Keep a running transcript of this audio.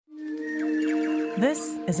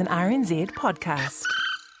This is an RNZ podcast.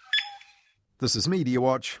 This is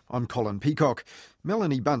Mediawatch. I'm Colin Peacock.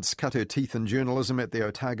 Melanie Bunce cut her teeth in journalism at the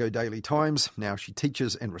Otago Daily Times. Now she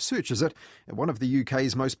teaches and researches it at one of the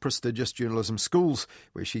UK's most prestigious journalism schools,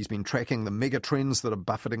 where she's been tracking the mega trends that are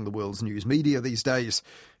buffeting the world's news media these days.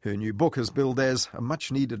 Her new book is billed as a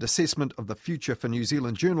much-needed assessment of the future for New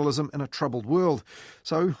Zealand journalism in a troubled world.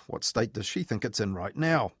 So, what state does she think it's in right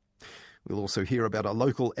now? We'll also hear about a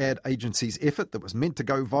local ad agency's effort that was meant to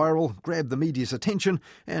go viral, grab the media's attention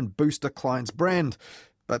and boost a client's brand.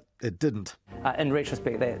 But it didn't. In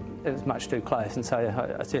retrospect, that it was much too close, and so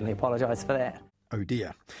I certainly apologise for that. Oh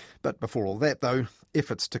dear. But before all that, though,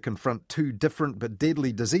 efforts to confront two different but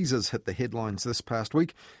deadly diseases hit the headlines this past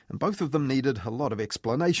week, and both of them needed a lot of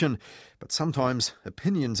explanation. But sometimes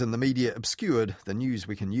opinions in the media obscured the news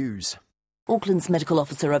we can use. Auckland's Medical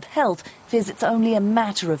Officer of Health fears it's only a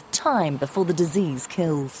matter of time before the disease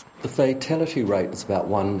kills. The fatality rate is about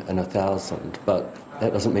 1 in 1,000, but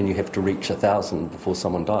that doesn't mean you have to reach 1,000 before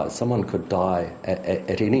someone dies. Someone could die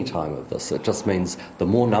at any time of this. It just means the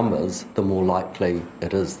more numbers, the more likely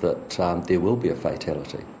it is that there will be a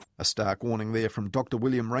fatality. A stark warning there from Dr.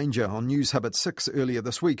 William Ranger on News Hub at 6 earlier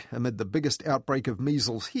this week, amid the biggest outbreak of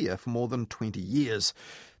measles here for more than 20 years.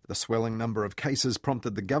 The swelling number of cases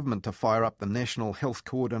prompted the government to fire up the National Health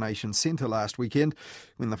Coordination Centre last weekend,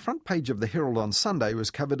 when the front page of the Herald on Sunday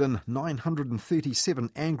was covered in 937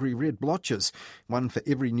 angry red blotches, one for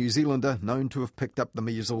every New Zealander known to have picked up the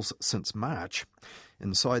measles since March.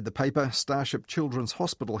 Inside the paper, Starship Children's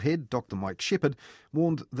Hospital head, Dr. Mike Shepherd,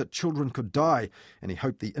 warned that children could die, and he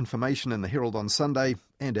hoped the information in the Herald on Sunday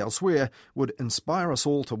and elsewhere would inspire us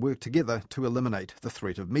all to work together to eliminate the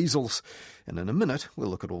threat of measles. And in a minute, we'll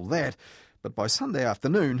look at all that. But by Sunday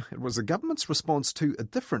afternoon, it was the government's response to a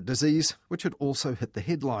different disease which had also hit the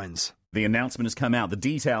headlines. The announcement has come out, the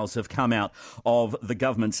details have come out of the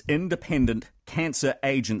government's independent cancer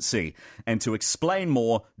agency. And to explain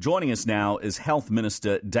more, joining us now is Health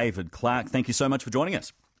Minister David Clark. Thank you so much for joining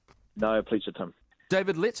us. No, pleasure, Tim.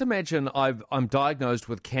 David, let's imagine I'm diagnosed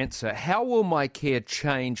with cancer. How will my care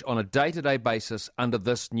change on a day-to-day basis under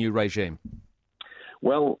this new regime?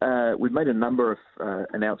 Well, we've made a number of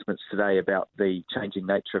announcements today about the changing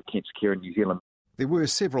nature of cancer care in New Zealand. There were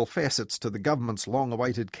several facets to the government's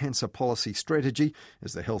long-awaited cancer policy strategy,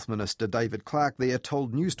 as the Health Minister David Clark there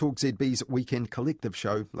told Newstalk ZB's Weekend Collective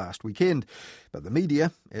show last weekend. But the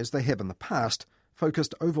media, as they have in the past,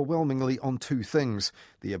 focused overwhelmingly on two things: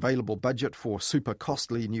 the available budget for super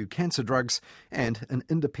costly new cancer drugs and an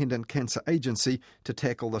independent cancer agency to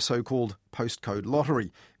tackle the so-called postcode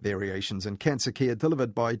lottery, variations in cancer care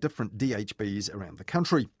delivered by different DHBs around the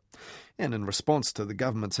country. And in response to the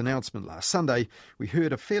government's announcement last Sunday, we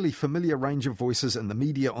heard a fairly familiar range of voices in the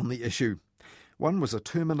media on the issue. One was a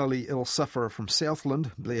terminally ill sufferer from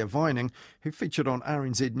Southland, Blair Vining, who featured on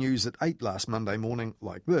RNZ News at 8 last Monday morning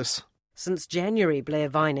like this. Since January, Blair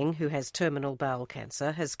Vining, who has terminal bowel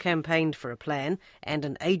cancer, has campaigned for a plan and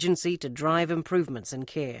an agency to drive improvements in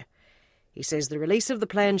care. He says the release of the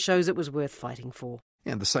plan shows it was worth fighting for.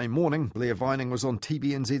 And the same morning, Blair Vining was on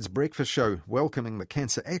TVNZ's Breakfast Show, welcoming the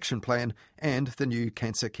Cancer Action Plan and the new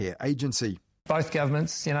Cancer Care Agency. Both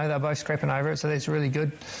governments, they're both scrapping over it, so that's really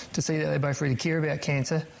good to see that they both really care about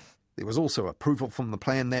cancer. There was also approval from the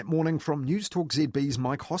plan that morning from Newstalk ZB's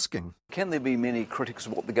Mike Hosking. Can there be many critics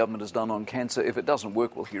of what the government has done on cancer? If it doesn't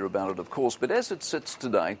work, we'll hear about it, of course. But as it sits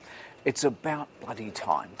today, it's about bloody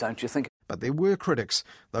time, don't you think? But there were critics,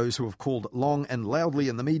 those who have called long and loudly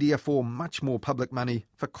in the media for much more public money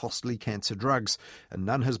for costly cancer drugs. And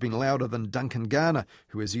none has been louder than Duncan Garner,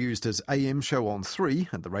 who has used his AM show on 3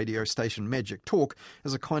 and the radio station Magic Talk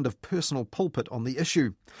as a kind of personal pulpit on the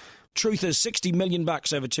issue. Truth is, $60 million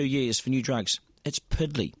over 2 years for new drugs. It's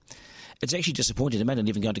piddly. It's actually disappointing. It may not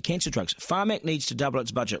even go to cancer drugs. Pharmac needs to double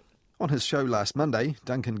its budget. On his show last Monday,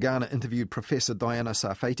 Duncan Garner interviewed Professor Diana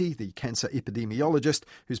Sarfati, the cancer epidemiologist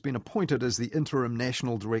who's been appointed as the interim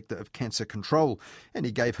National Director of Cancer Control, and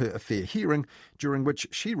he gave her a fair hearing, during which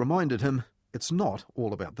she reminded him it's not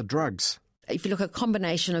all about the drugs. If you look at a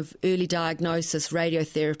combination of early diagnosis,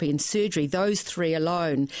 radiotherapy and surgery, those three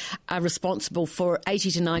alone are responsible for 80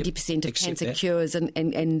 to 90% of cancer cures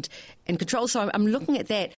and control. So I'm looking at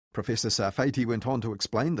that. Professor Sarfati went on to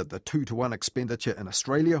explain that the 2-to-1 expenditure in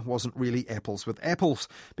Australia wasn't really apples with apples,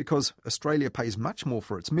 because Australia pays much more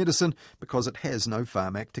for its medicine because it has no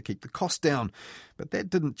Pharmac to keep the cost down. But that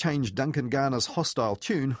didn't change Duncan Garner's hostile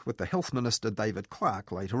tune with the Health Minister David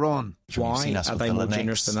Clark later on. Why are they more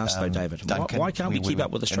generous than us, though, David? Duncan, why can't we keep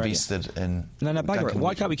up with Australia? Bugger it.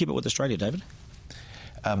 Why can't we keep up with Australia, David?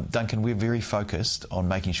 Duncan, we're very focused on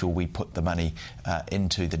making sure we put the money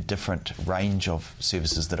into the different range of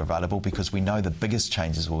services that are available, because we know the biggest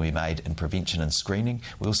changes will be made in prevention and screening.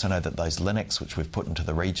 We also know that those clinics, which we've put into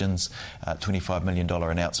the regions, $25 million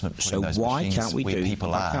announcement, putting those machines where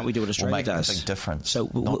people are, will make a big difference. So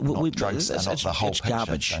not drugs are not the whole picture,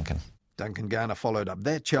 garbage. Duncan. Duncan Garner followed up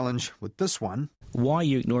that challenge with this one. Why are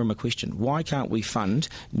you ignoring my question? Why can't we fund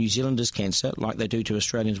New Zealanders' cancer like they do to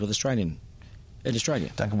Australians in Australia?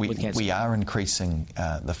 Duncan, we are increasing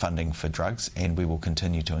the funding for drugs, and we will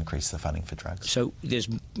continue to increase the funding for drugs. So there's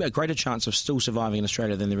a greater chance of still surviving in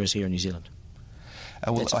Australia than there is here in New Zealand.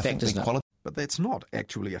 That's a fact, isn't it? But that's not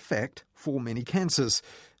actually a fact for many cancers.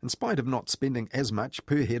 In spite of not spending as much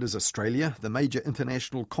per head as Australia, the major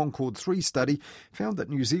international Concord 3 study found that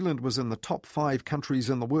New Zealand was in the top 5 countries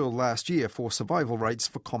in the world last year for survival rates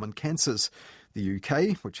for common cancers. The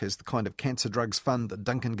UK, which has the kind of cancer drugs fund that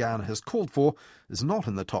Duncan Garner has called for, is not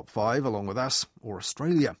in the top 5 along with us or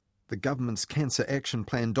Australia. The government's Cancer Action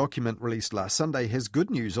Plan document released last Sunday has good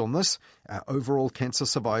news on this. Our overall cancer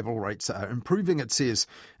survival rates are improving, it says,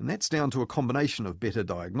 and that's down to a combination of better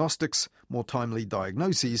diagnostics, more timely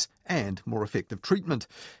diagnoses and more effective treatment.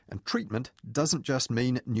 And treatment doesn't just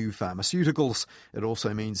mean new pharmaceuticals. It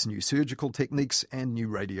also means new surgical techniques and new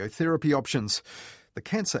radiotherapy options. The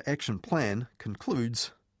Cancer Action Plan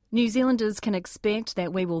concludes, New Zealanders can expect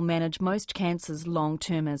that we will manage most cancers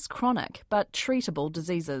long-term as chronic, but treatable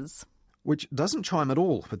diseases. Which doesn't chime at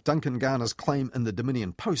all with Duncan Garner's claim in the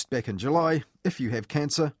Dominion Post back in July, if you have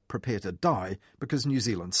cancer, prepare to die, because New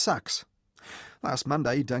Zealand sucks. Last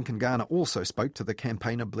Monday, Duncan Garner also spoke to the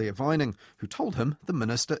campaigner Blair Vining, who told him the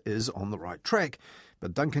minister is on the right track.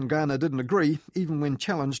 But Duncan Garner didn't agree, even when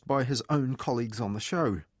challenged by his own colleagues on the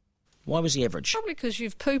show. Why was he average? Probably because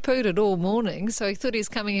you've poo-pooed it all morning, so he thought he was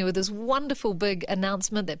coming in with this wonderful big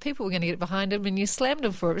announcement that people were going to get behind him, and you slammed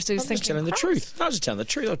him for it. So he was just telling the truth. I was just telling the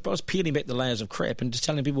truth. I was peeling back the layers of crap and just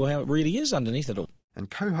telling people how it really is underneath it all. And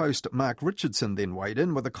co-host Mark Richardson then weighed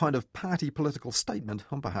in with a kind of party political statement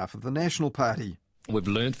on behalf of the National Party. We've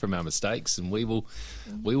learned from our mistakes, and we will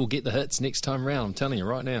get the hits next time round. I'm telling you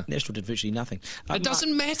right now. National did virtually nothing. It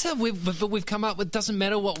doesn't matter. We've come up with. It doesn't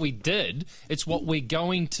matter what we did. It's what we're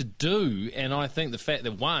going to do. And I think the fact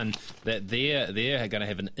that they're going to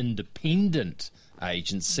have an independent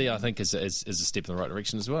agency, I think is a step in the right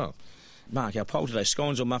direction as well. Mark, our poll today,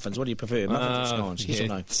 scones or muffins? What do you prefer, muffins or scones? Yes or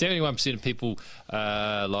no? 71% of people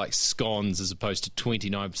like scones as opposed to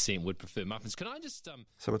 29% would prefer muffins. Can I just...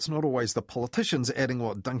 So it's not always the politicians adding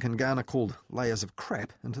what Duncan Garner called layers of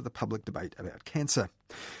crap into the public debate about cancer.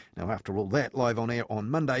 Now, after all that, live on air on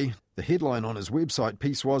Monday, the headline on his website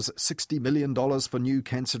piece was $60 million for new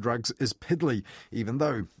cancer drugs is piddly, even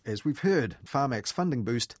though, as we've heard, Pharmac's funding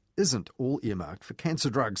boost isn't all earmarked for cancer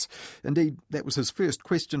drugs. Indeed, that was his first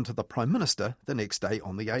question to the Prime Minister the next day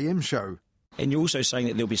on the AM show. And you're also saying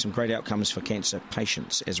that there'll be some great outcomes for cancer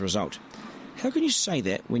patients as a result. How can you say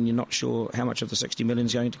that when you're not sure how much of the $60 million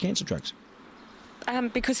is going to cancer drugs?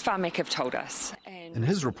 Because Pharmac have told us. In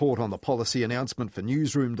his report on the policy announcement for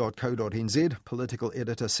newsroom.co.nz, political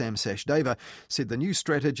editor Sam Sachdeva said the new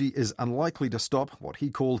strategy is unlikely to stop what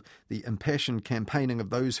he called the impassioned campaigning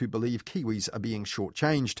of those who believe Kiwis are being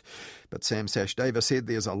shortchanged. But Sam Sachdeva said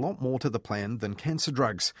there's a lot more to the plan than cancer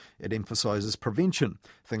drugs. It emphasises prevention,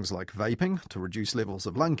 things like vaping to reduce levels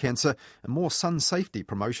of lung cancer and more sun safety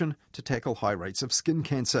promotion to tackle high rates of skin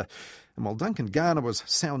cancer. And while Duncan Garner was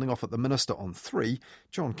sounding off at the minister on 3,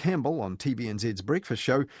 John Campbell on TVNZ's Breakfast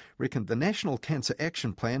Show reckoned the National Cancer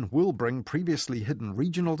Action Plan will bring previously hidden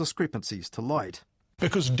regional discrepancies to light.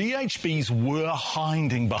 Because DHBs were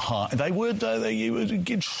hiding behind. They were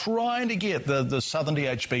trying to get the Southern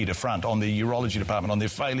DHB to front on the urology department, on their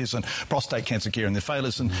failures in prostate cancer care and their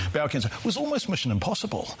failures in bowel cancer. It was almost mission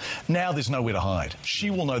impossible. Now there's nowhere to hide. She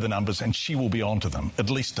will know the numbers and she will be onto them, at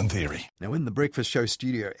least in theory. Now, in the Breakfast Show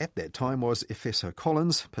studio at that time was Efeso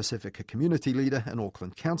Collins, Pacifica community leader and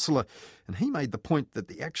Auckland councillor, and he made the point that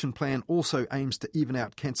the action plan also aims to even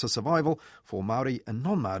out cancer survival for Māori and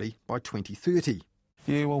non-Māori by 2030.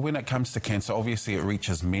 Yeah, well, when it comes to cancer, obviously it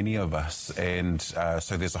reaches many of us, and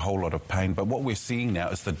so there's a whole lot of pain. But what we're seeing now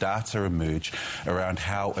is the data emerge around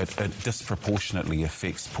how it disproportionately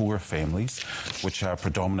affects poorer families, which are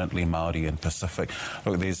predominantly Māori and Pacific.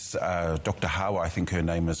 Look, there's Dr. Hawa, I think her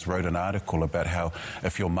name is, wrote an article about how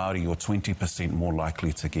if you're Māori, you're 20% more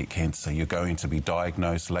likely to get cancer. You're going to be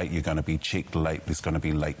diagnosed late, you're going to be checked late, there's going to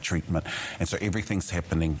be late treatment. And so everything's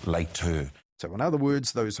happening later. So in other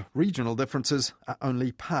words, those regional differences are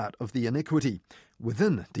only part of the inequity.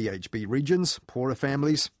 Within DHB regions, poorer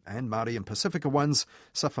families, and Māori and Pacifica ones,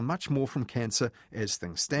 suffer much more from cancer as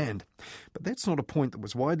things stand. But that's not a point that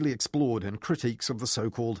was widely explored in critiques of the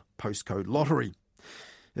so-called postcode lottery.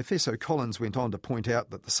 Efeso Collins went on to point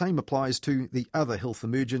out that the same applies to the other health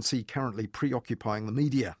emergency currently preoccupying the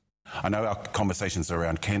media. I know our conversations are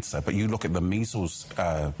around cancer, but you look at the measles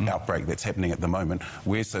outbreak that's happening at the moment.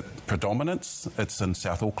 Where's the predominance? It's in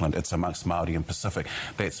South Auckland. It's amongst Māori and Pacific.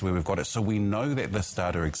 That's where we've got it. So we know that this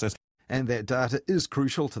data exists. And that data is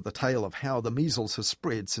crucial to the tale of how the measles has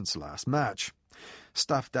spread since last March.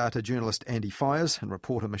 Staff data journalist Andy Fires and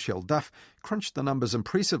reporter Michelle Duff crunched the numbers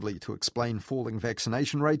impressively to explain falling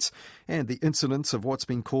vaccination rates and the incidence of what's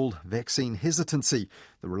been called vaccine hesitancy,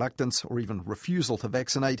 the reluctance or even refusal to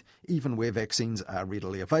vaccinate, even where vaccines are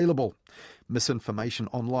readily available. Misinformation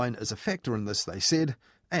online is a factor in this, they said,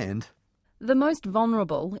 and the most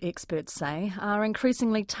vulnerable, experts say, are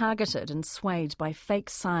increasingly targeted and swayed by fake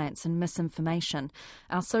science and misinformation.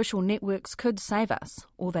 Our social networks could save us,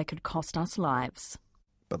 or they could cost us lives.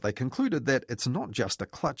 But they concluded that it's not just a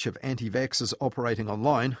clutch of anti-vaxxers operating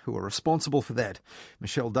online who are responsible for that.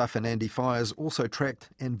 Michelle Duff and Andy Fires also tracked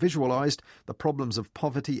and visualised the problems of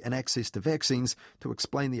poverty and access to vaccines to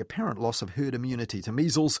explain the apparent loss of herd immunity to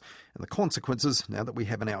measles and the consequences now that we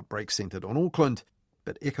have an outbreak centred on Auckland.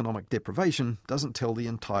 But economic deprivation doesn't tell the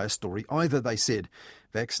entire story either, they said.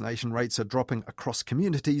 Vaccination rates are dropping across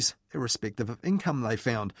communities, irrespective of income, they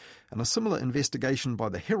found. And a similar investigation by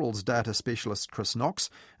the Herald's data specialist Chris Knox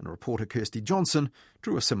and reporter Kirsty Johnson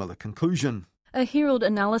drew a similar conclusion. A Herald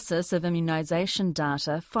analysis of immunisation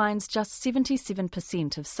data finds just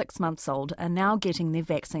 77% of 6-months-old are now getting their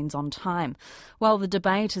vaccines on time. While the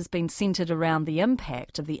debate has been centred around the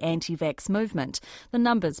impact of the anti-vax movement, the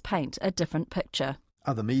numbers paint a different picture.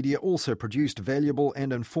 Other media also produced valuable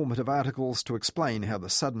and informative articles to explain how the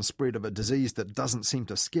sudden spread of a disease that doesn't seem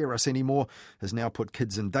to scare us anymore has now put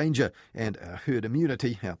kids in danger and our herd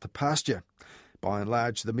immunity out to pasture. By and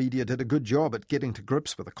large, the media did a good job at getting to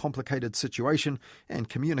grips with a complicated situation and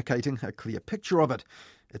communicating a clear picture of it.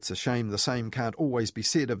 It's a shame the same can't always be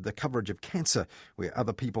said of the coverage of cancer, where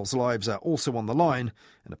other people's lives are also on the line,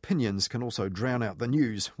 and opinions can also drown out the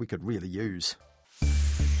news we could really use.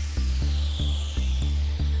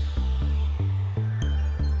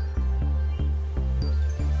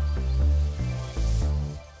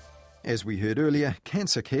 As we heard earlier,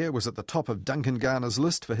 cancer care was at the top of Duncan Garner's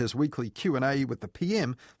list for his weekly Q&A with the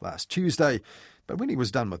PM last Tuesday. But when he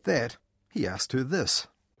was done with that, he asked her this.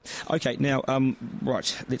 OK, now,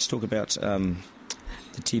 right, let's talk about the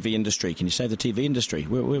TV industry. Can you save the TV industry?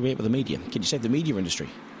 Where are we at with the media? Can you save the media industry?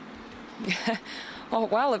 Oh,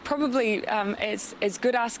 well, it probably is as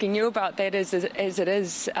good asking you about that as it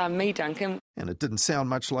is me, Duncan. And it didn't sound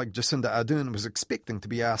much like Jacinda Ardern was expecting to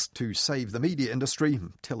be asked to save the media industry,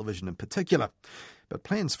 television in particular. But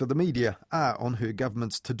plans for the media are on her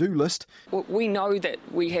government's to-do list. We know that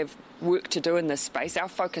we have work to do in this space. Our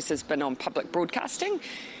focus has been on public broadcasting.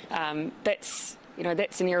 That's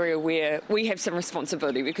an area where we have some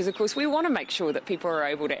responsibility because, of course, we want to make sure that people are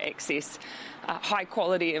able to access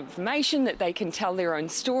high-quality information, that they can tell their own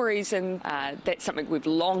stories, and that's something we've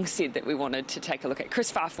long said that we wanted to take a look at.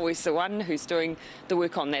 Chris Farfoy's the one who's doing the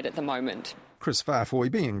work on that at the moment. Chris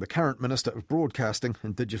Farfoy being the current Minister of Broadcasting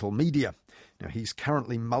and Digital Media. Now, he's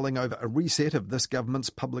currently mulling over a reset of this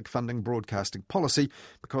government's public funding broadcasting policy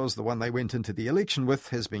because the one they went into the election with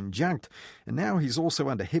has been junked. And now he's also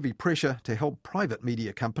under heavy pressure to help private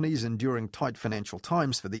media companies enduring tight financial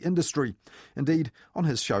times for the industry. Indeed, on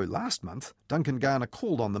his show last month, Duncan Garner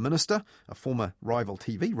called on the Minister, a former rival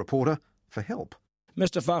TV reporter, for help.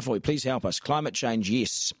 Mr Farfoy, please help us. Climate change,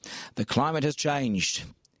 yes. The climate has changed.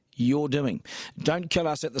 You're doing. Don't kill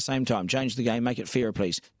us at the same time. Change the game, make it fairer,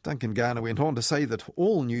 please. Duncan Garner went on to say that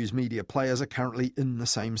all news media players are currently in the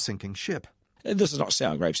same sinking ship. This is not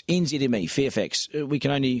sour grapes. NZME, Fairfax, we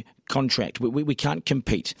can only contract. We can't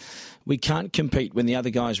compete. We can't compete when the other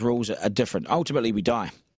guy's rules are different. Ultimately, we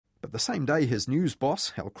die. But the same day, his news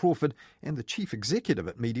boss, Hal Crawford, and the chief executive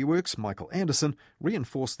at Mediaworks, Michael Anderson,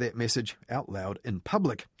 reinforced that message out loud in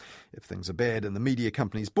public. If things are bad in the media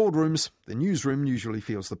company's boardrooms, the newsroom usually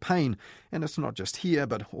feels the pain. And it's not just here,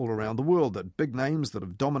 but all around the world that big names that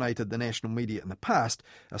have dominated the national media in the past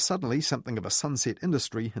are suddenly something of a sunset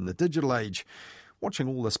industry in the digital age. Watching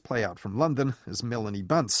all this play out from London is Melanie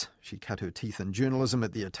Bunce. She cut her teeth in journalism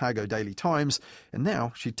at the Otago Daily Times, and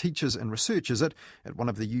now she teaches and researches it at one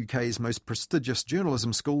of the UK's most prestigious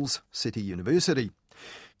journalism schools, City University.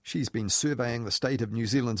 She's been surveying the state of New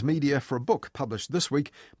Zealand's media for a book published this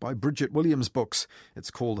week by Bridget Williams Books. It's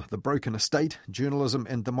called The Broken Estate, Journalism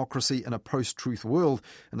and Democracy in a Post-Truth World,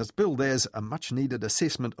 and it's billed as a much-needed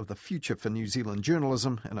assessment of the future for New Zealand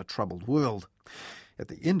journalism in a troubled world. At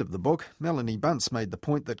the end of the book, Melanie Bunce made the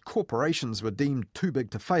point that corporations were deemed too big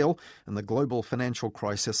to fail in the global financial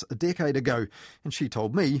crisis a decade ago, and she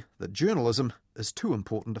told me that journalism is too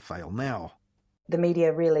important to fail now. The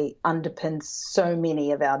media really underpins so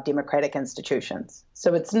many of our democratic institutions.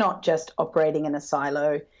 So it's not just operating in a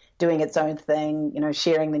silo, doing its own thing,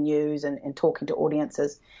 sharing the news and talking to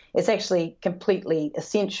audiences. It's actually completely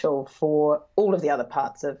essential for all of the other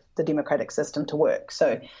parts of the democratic system to work.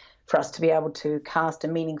 So for us to be able to cast a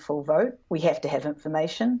meaningful vote, we have to have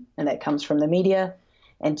information, and that comes from the media,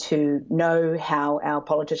 and to know how our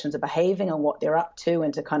politicians are behaving and what they're up to,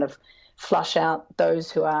 and to kind of flush out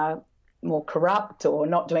those who are more corrupt or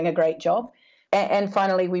not doing a great job. And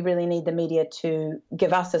finally, we really need the media to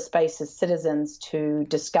give us a space as citizens to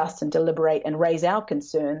discuss and deliberate and raise our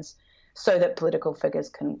concerns so that political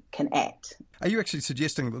figures can act. Are you actually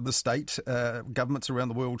suggesting that the state, governments around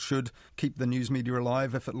the world, should keep the news media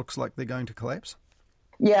alive if it looks like they're going to collapse?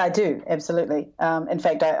 Yeah, I do, absolutely. In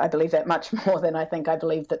fact, I believe that much more than I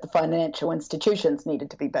believe that the financial institutions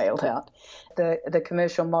needed to be bailed out. The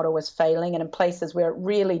commercial model was failing, and in places where it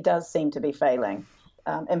really does seem to be failing,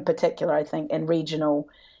 in particular, I think, in regional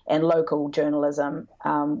and local journalism,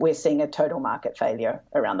 we're seeing a total market failure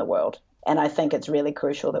around the world. And I think it's really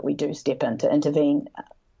crucial that we do step in to intervene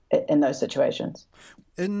in those situations.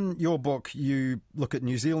 In your book, you look at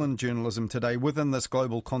New Zealand journalism today within this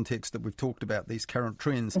global context that we've talked about, these current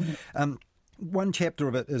trends. Mm-hmm. One chapter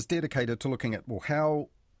of it is dedicated to looking at how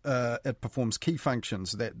it performs key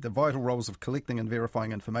functions, that the vital roles of collecting and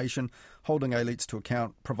verifying information, holding elites to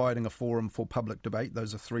account, providing a forum for public debate.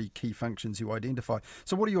 Those are three key functions you identify.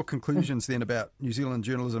 So what are your conclusions then about New Zealand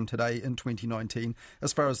journalism today in 2019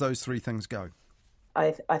 as far as those three things go?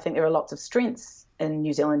 I think there are lots of strengths in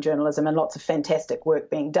New Zealand journalism and lots of fantastic work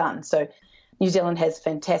being done. So New Zealand has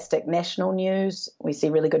fantastic national news. We see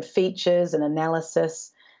really good features and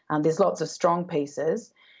analysis. There's lots of strong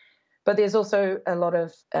pieces. But there's also a lot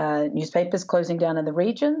of newspapers closing down in the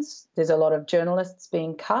regions. There's a lot of journalists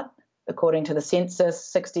being cut. According to the census,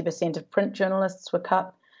 60% of print journalists were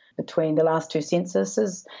cut between the last two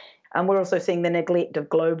censuses. And we're also seeing the neglect of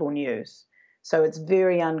global news. So it's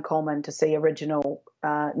very uncommon to see original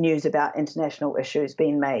news about international issues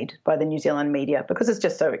being made by the New Zealand media because it's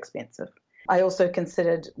just so expensive. I also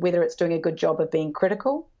considered whether it's doing a good job of being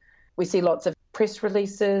critical. We see lots of press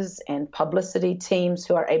releases and publicity teams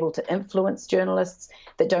who are able to influence journalists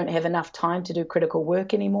that don't have enough time to do critical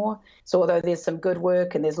work anymore. So although there's some good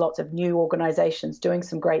work and there's lots of new organisations doing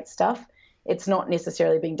some great stuff, it's not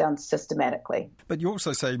necessarily being done systematically. But you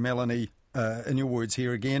also say, Melanie, in your words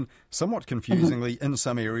here again, somewhat confusingly, in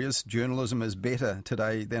some areas, journalism is better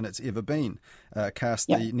today than it's ever been. Cast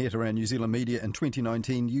the net around New Zealand media in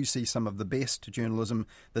 2019, you see some of the best journalism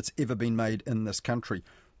that's ever been made in this country.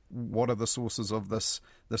 What are the sources of this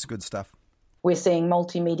good stuff? We're seeing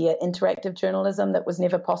multimedia interactive journalism that was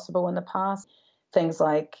never possible in the past. Things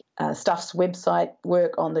like Stuff's website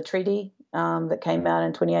work on the treaty that came out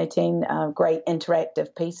in 2018, a great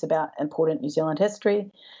interactive piece about important New Zealand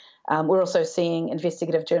history. We're also seeing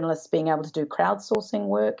investigative journalists being able to do crowdsourcing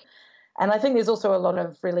work. And I think there's also a lot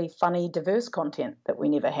of really funny, diverse content that we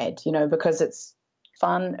never had, because it's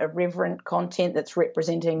fun, irreverent content that's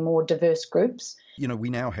representing more diverse groups. We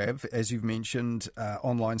now have, as you've mentioned,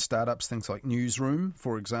 online startups, things like Newsroom,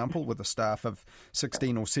 for example, with a staff of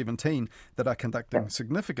 16 or 17 that are conducting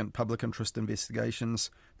significant public interest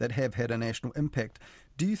investigations that have had a national impact.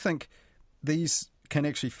 Do you think these can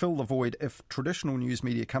actually fill the void if traditional news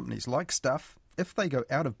media companies like Stuff, if they go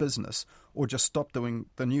out of business or just stop doing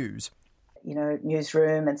the news?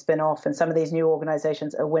 Newsroom and Spin-Off and some of these new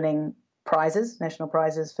organisations are winning prizes, national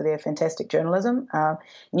prizes for their fantastic journalism.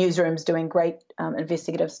 Newsroom's doing great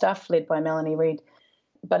investigative stuff led by Melanie Reid,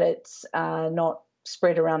 but it's not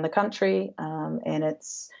spread around the country and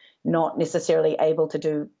it's not necessarily able to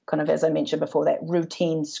do kind of, as I mentioned before, that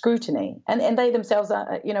routine scrutiny. And they themselves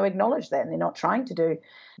are, acknowledge that, and they're not trying to do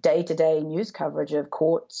day-to-day news coverage of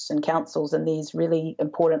courts and councils and these really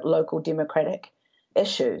important local democratic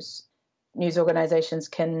issues. News organisations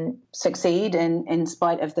can succeed in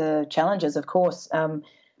spite of the challenges, of course.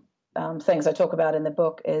 Things I talk about in the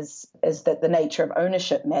book is that the nature of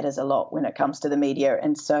ownership matters a lot when it comes to the media.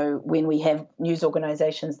 And so when we have news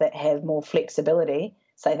organisations that have more flexibility,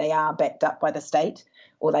 say they are backed up by the state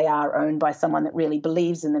or they are owned by someone that really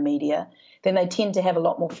believes in the media, then they tend to have a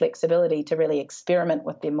lot more flexibility to really experiment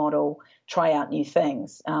with their model, try out new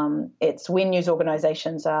things. It's when news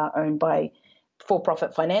organisations are owned by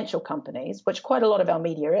for-profit financial companies, which quite a lot of our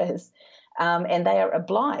media is, and they are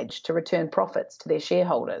obliged to return profits to their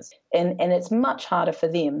shareholders. And it's much harder for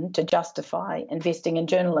them to justify investing in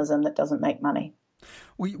journalism that doesn't make money.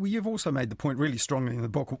 Well, you've also made the point really strongly in the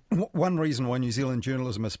book. One reason why New Zealand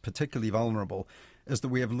journalism is particularly vulnerable is that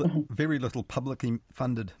we have very little publicly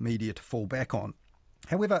funded media to fall back on.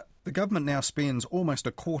 However, the government now spends almost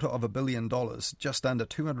 $250 million, just under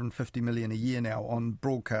 $250 million a year now, on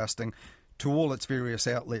broadcasting to all its various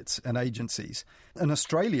outlets and agencies. In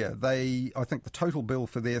Australia, I think the total bill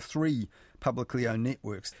for their 3 publicly owned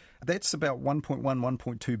networks, that's about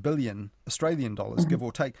 1.2 billion Australian dollars, give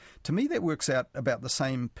or take. To me, that works out about the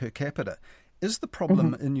same per capita. Is the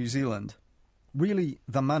problem in New Zealand really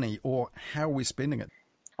the money, or how we're spending it?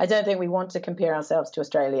 I don't think we want to compare ourselves to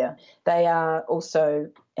Australia. They are also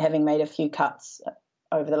having made a few cuts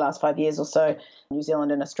over the last 5 years or so. New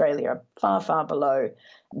Zealand and Australia are far, far below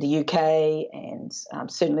the UK and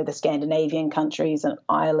certainly the Scandinavian countries and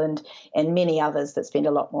Ireland and many others that spend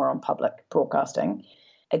a lot more on public broadcasting.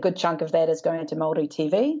 A good chunk of that is going to Māori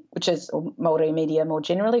TV, or Māori media more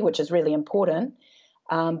generally, which is really important.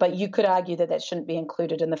 But you could argue that shouldn't be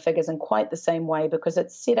included in the figures in quite the same way, because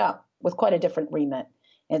it's set up with quite a different remit.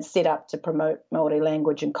 It's set up to promote Māori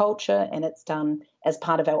language and culture, and it's done as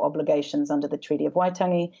part of our obligations under the Treaty of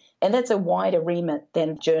Waitangi. And that's a wider remit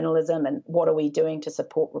than journalism and what are we doing to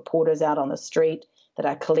support reporters out on the street that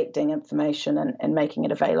are collecting information and making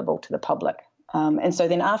it available to the public. And so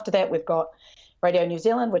then after that, we've got Radio New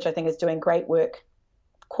Zealand, which I think is doing great work,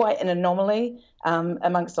 quite an anomaly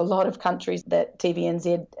amongst a lot of countries that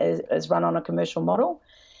TVNZ is run on a commercial model.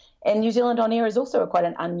 And New Zealand On Air is also quite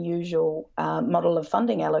an unusual model of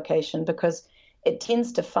funding allocation, because it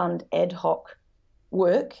tends to fund ad hoc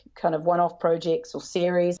work, kind of one-off projects or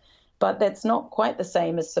series, but that's not quite the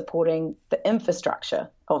same as supporting the infrastructure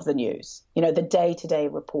of the news, the day-to-day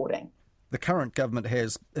reporting. The current government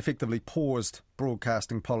has effectively paused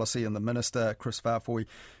broadcasting policy, and the Minister, Chris Whāwhoi,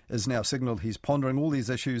 has now signalled he's pondering all these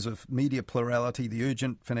issues of media plurality, the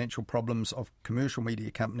urgent financial problems of commercial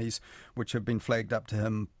media companies, which have been flagged up to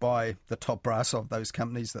him by the top brass of those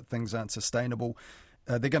companies, that things aren't sustainable.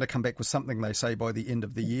 They're going to come back with something, they say, by the end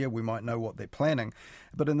of the year. We might know what they're planning.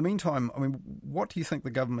 But in the meantime, what do you think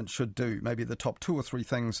the government should do? Maybe the top 2 or 3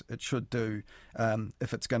 things it should do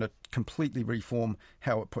if it's going to completely reform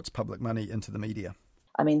how it puts public money into the media?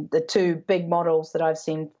 The 2 big models that I've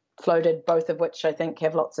seen floated, both of which I think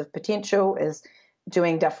have lots of potential, is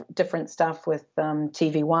doing different stuff with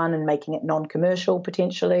TV1 and making it non-commercial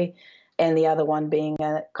potentially, and the other one being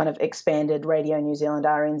a kind of expanded Radio New Zealand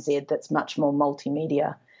RNZ that's much more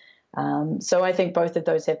multimedia. So I think both of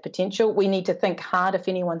those have potential. We need to think hard, if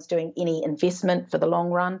anyone's doing any investment for the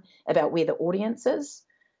long run, about where the audience is,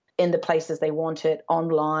 in the places they want it,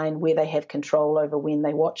 online, where they have control over when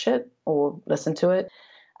they watch it or listen to it.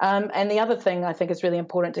 And the other thing I think is really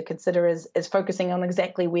important to consider is focusing on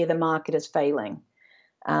exactly where the market is failing.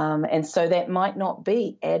 And so that might not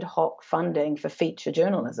be ad hoc funding for feature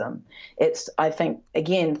journalism. It's, I think,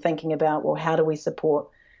 again, thinking about, well, how do we support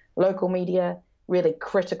local media, really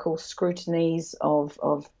critical scrutinies of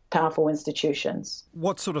powerful institutions.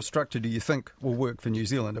 What sort of structure do you think will work for New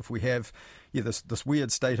Zealand if we have this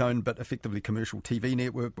weird state-owned but effectively commercial TV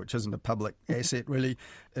network, which isn't a public asset really,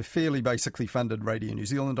 a fairly basically funded Radio New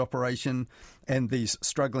Zealand operation, and these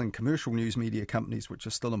struggling commercial news media companies, which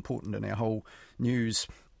are still important in our whole news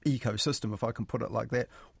ecosystem, if I can put it like that?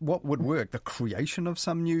 What would work? The creation of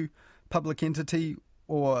some new public entity,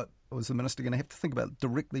 or was the Minister going to have to think about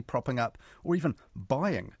directly propping up or even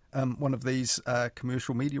buying one of these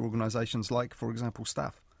commercial media organisations like, for example,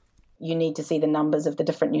 Stuff? You need to see the numbers of the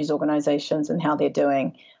different news organisations and how they're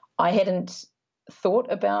doing. I hadn't thought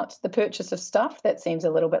about the purchase of Stuff. That seems a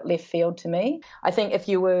little bit left field to me. I think if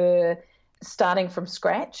you were starting from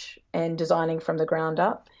scratch and designing from the ground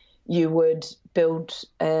up, you would build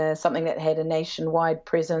something that had a nationwide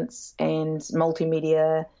presence and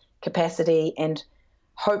multimedia capacity and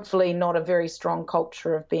hopefully not a very strong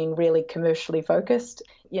culture of being really commercially focused.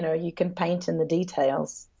 You know, you can paint in the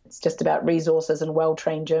details. It's just about resources and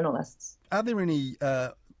well-trained journalists. Are there any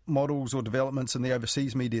models or developments in the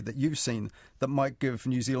overseas media that you've seen that might give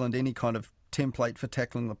New Zealand any kind of template for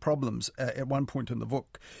tackling the problems? At one point in the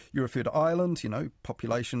book, you refer to Ireland,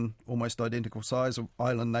 population almost identical size, of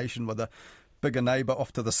island nation with a bigger neighbour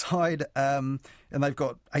off to the side, and they've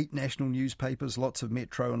got 8 national newspapers, lots of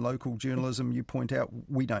metro and local journalism. You point out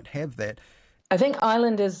we don't have that. I think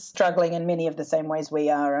Ireland is struggling in many of the same ways we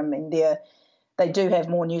are. I mean, they do have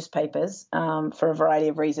more newspapers for a variety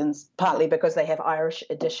of reasons, partly because they have Irish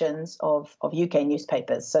editions of UK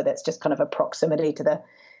newspapers. So that's just kind of a proximity to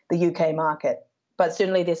the UK market. But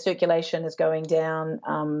certainly their circulation is going down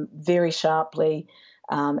very sharply,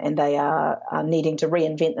 and they are needing to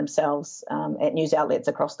reinvent themselves at news outlets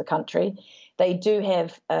across the country. They do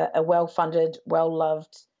have a well-funded,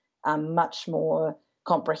 well-loved, much more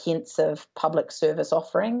comprehensive public service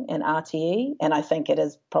offering in RTE, and I think it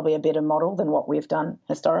is probably a better model than what we've done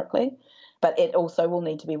historically. But it also will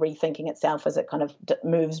need to be rethinking itself as it kind of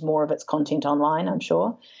moves more of its content online, I'm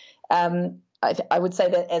sure. I would say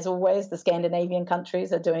that, as always, the Scandinavian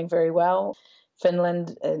countries are doing very well.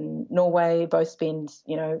 Finland and Norway both spend,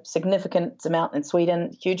 significant amount, in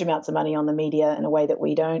Sweden, huge amounts of money on the media in a way that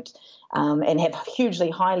we don't, and have hugely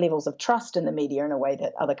high levels of trust in the media in a way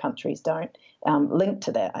that other countries don't, linked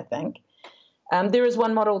to that, I think. There is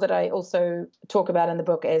one model that I also talk about in the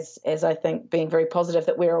book as I think being very positive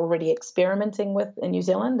that we're already experimenting with in New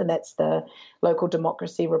Zealand, and that's the local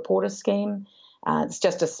democracy reporter scheme. It's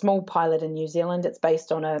just a small pilot in New Zealand. It's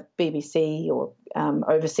based on a BBC or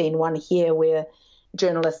overseen one here where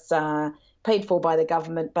journalists are paid for by the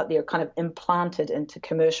government, but they're kind of implanted into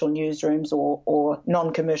commercial newsrooms or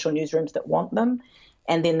non-commercial newsrooms that want them.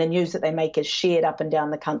 And then the news that they make is shared up and down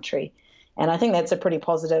the country. And I think that's a pretty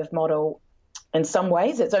positive model in some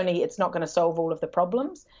ways. It's not going to solve all of the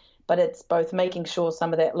problems, but it's both making sure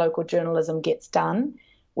some of that local journalism gets done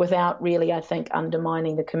without really, I think,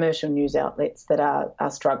 undermining the commercial news outlets that are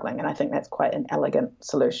struggling. And I think that's quite an elegant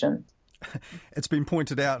solution. It's been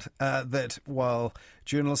pointed out that while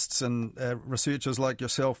journalists and researchers like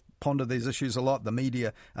yourself ponder these issues a lot, the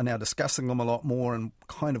media are now discussing them a lot more and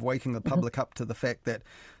kind of waking the public up to the fact that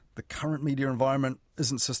the current media environment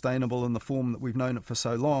isn't sustainable in the form that we've known it for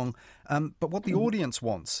so long. But what the audience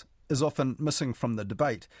wants is often missing from the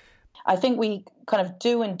debate. I think we kind of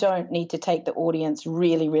do and don't need to take the audience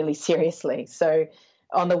really, really seriously. So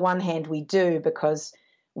on the one hand, we do, because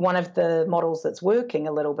one of the models that's working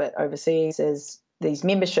a little bit overseas is these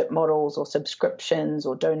membership models or subscriptions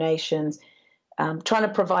or donations, trying to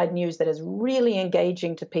provide news that is really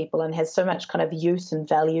engaging to people and has so much kind of use and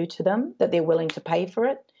value to them that they're willing to pay for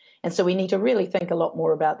it. And so we need to really think a lot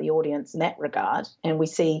more about the audience in that regard. And we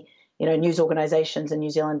see news organisations in New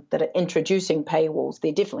Zealand that are introducing paywalls.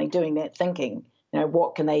 They're definitely doing that thinking,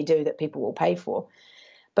 what can they do that people will pay for?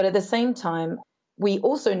 But at the same time, we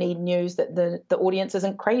also need news that the audience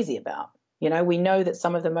isn't crazy about. We know that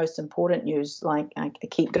some of the most important news, like I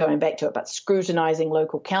keep going back to it, but scrutinising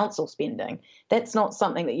local council spending, that's not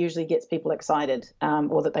something that usually gets people excited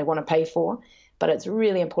or that they want to pay for. But it's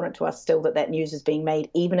really important to us still that news is being made,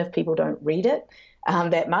 even if people don't read it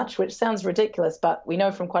that much, which sounds ridiculous, but we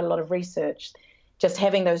know from quite a lot of research, just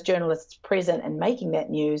having those journalists present and making that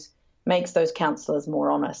news makes those councillors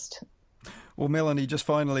more honest. Well, Melanie, just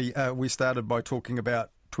finally, we started by talking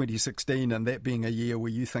about 2016 and that being a year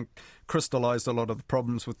where you think crystallised a lot of the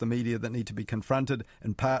problems with the media that need to be confronted,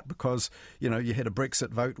 in part because, you had a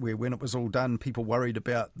Brexit vote where when it was all done, people worried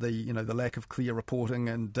about the lack of clear reporting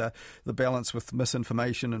and the balance with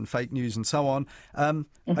misinformation and fake news and so on.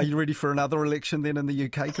 Are you ready for another election then in the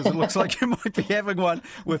UK? Because it looks like you might be having one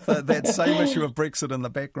with that same issue of Brexit in the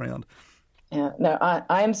background. Yeah, no,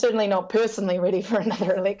 I am certainly not personally ready for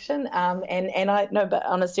another election. But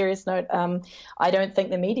on a serious note, I don't think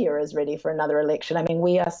the media is ready for another election. I mean,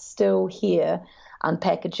 we are still here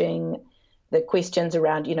unpackaging the questions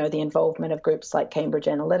around, the involvement of groups like Cambridge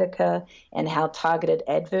Analytica and how targeted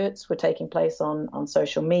adverts were taking place on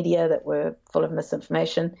social media that were full of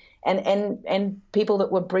misinformation and people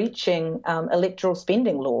that were breaching electoral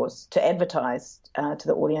spending laws to advertise to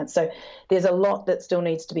the audience. So there's a lot that still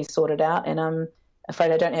needs to be sorted out, and I'm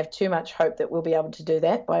afraid I don't have too much hope that we'll be able to do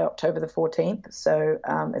that by October the 14th. So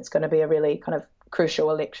it's going to be a really kind of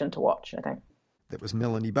crucial election to watch, I think. That was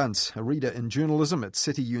Melanie Bunce, a reader in journalism at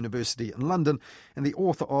City University in London and the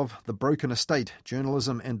author of The Broken Estate,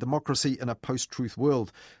 Journalism and Democracy in a Post-Truth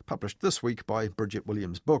World, published this week by Bridget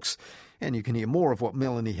Williams Books. And you can hear more of what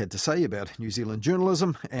Melanie had to say about New Zealand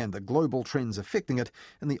journalism and the global trends affecting it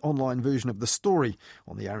in the online version of the story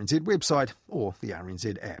on the RNZ website or the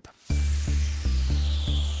RNZ app.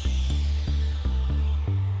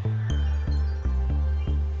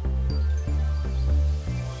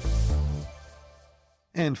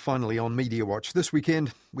 And finally on Mediawatch this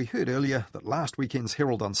weekend, we heard earlier that last weekend's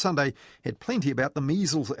Herald on Sunday had plenty about the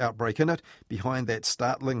measles outbreak in it behind that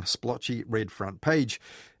startling, splotchy red front page.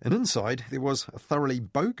 And inside there was a thoroughly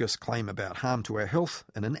bogus claim about harm to our health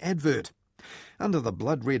in an advert. Under the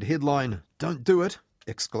blood red headline, "Don't do it,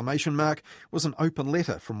 exclamation mark, was an open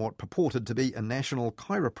letter from what purported to be a National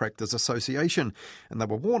Chiropractors Association, and they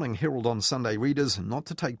were warning Herald on Sunday readers not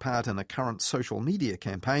to take part in a current social media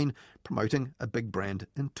campaign promoting a big brand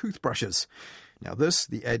in toothbrushes. Now this,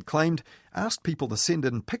 the ad claimed, asked people to send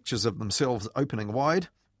in pictures of themselves opening wide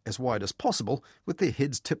as possible, with their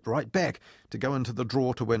heads tipped right back to go into the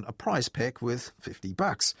draw to win a prize pack worth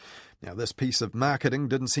 $50. Now, this piece of marketing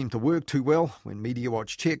didn't seem to work too well. When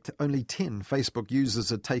Mediawatch checked, only 10 Facebook users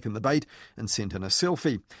had taken the bait and sent in a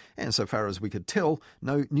selfie. And so far as we could tell,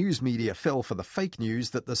 no news media fell for the fake news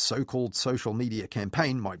that the so-called social media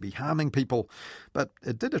campaign might be harming people. But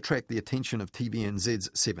it did attract the attention of TVNZ's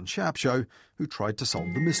 7 Sharp show, who tried to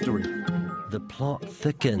solve the mystery. The plot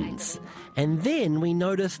thickens. And then we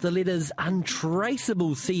notice the letters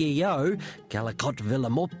untraceable CEO, Galacot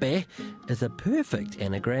Villamoppe, is a perfect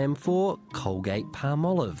anagram for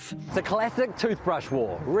Colgate-Palmolive. It's a classic toothbrush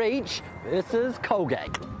war. Reach versus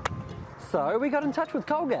Colgate. So we got in touch with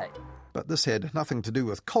Colgate. But this had nothing to do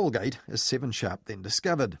with Colgate, as 7 Sharp then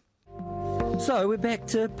discovered. So we're back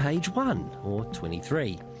to page 1, or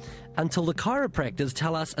 23. Until the chiropractors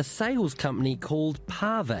tell us a sales company called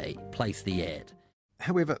Parve placed the ad.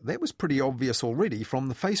 However, that was pretty obvious already from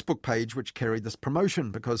the Facebook page which carried this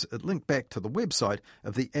promotion, because it linked back to the website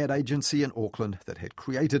of the ad agency in Auckland that had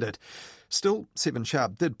created it. Still, 7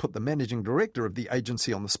 Sharp did put the managing director of the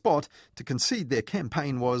agency on the spot to concede their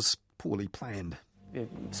campaign was poorly planned.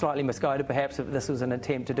 Slightly misguided, perhaps, if this was an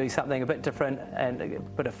attempt to do something a bit different and a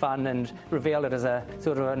bit of fun and reveal it as a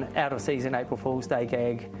sort of an out-of-season April Fool's Day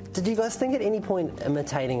gag. Did you guys think at any point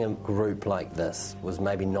imitating a group like this was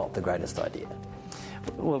maybe not the greatest idea?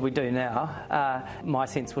 Well, we do now. My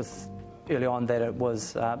sense was early on that it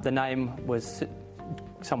was the name was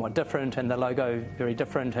somewhat different and the logo very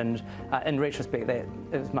different, and in retrospect that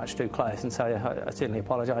it was much too close, and so I certainly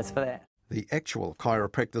apologise for that. The actual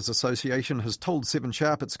Chiropractors Association has told 7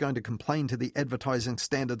 Sharp it's going to complain to the Advertising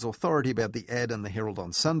Standards Authority about the ad in the Herald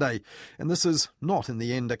on Sunday. And this is not, in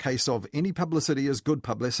the end, a case of any publicity is good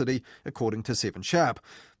publicity, according to 7 Sharp.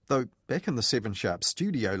 Though back in the 7 Sharp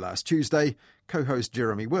studio last Tuesday, co-host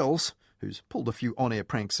Jeremy Wells, who's pulled a few on-air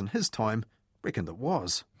pranks in his time, reckoned it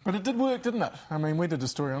was. But it did work, didn't it? I mean, we did a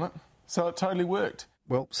story on it, so it totally worked.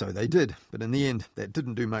 Well, so they did, but in the end, that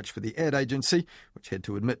didn't do much for the ad agency, which had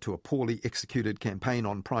to admit to a poorly executed campaign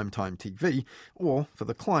on primetime TV, or for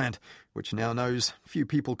the client, which now knows few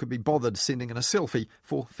people could be bothered sending in a selfie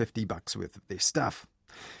for $50 worth of their stuff.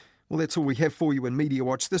 Well, that's all we have for you in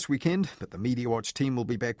Mediawatch this weekend, but the Mediawatch team will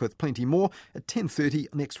be back with plenty more at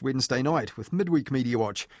 10:30 next Wednesday night with Midweek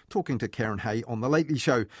Mediawatch, talking to Karen Hay on The Lately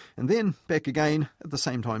Show, and then back again at the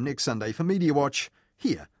same time next Sunday for Mediawatch,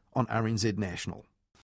 here on RNZ National.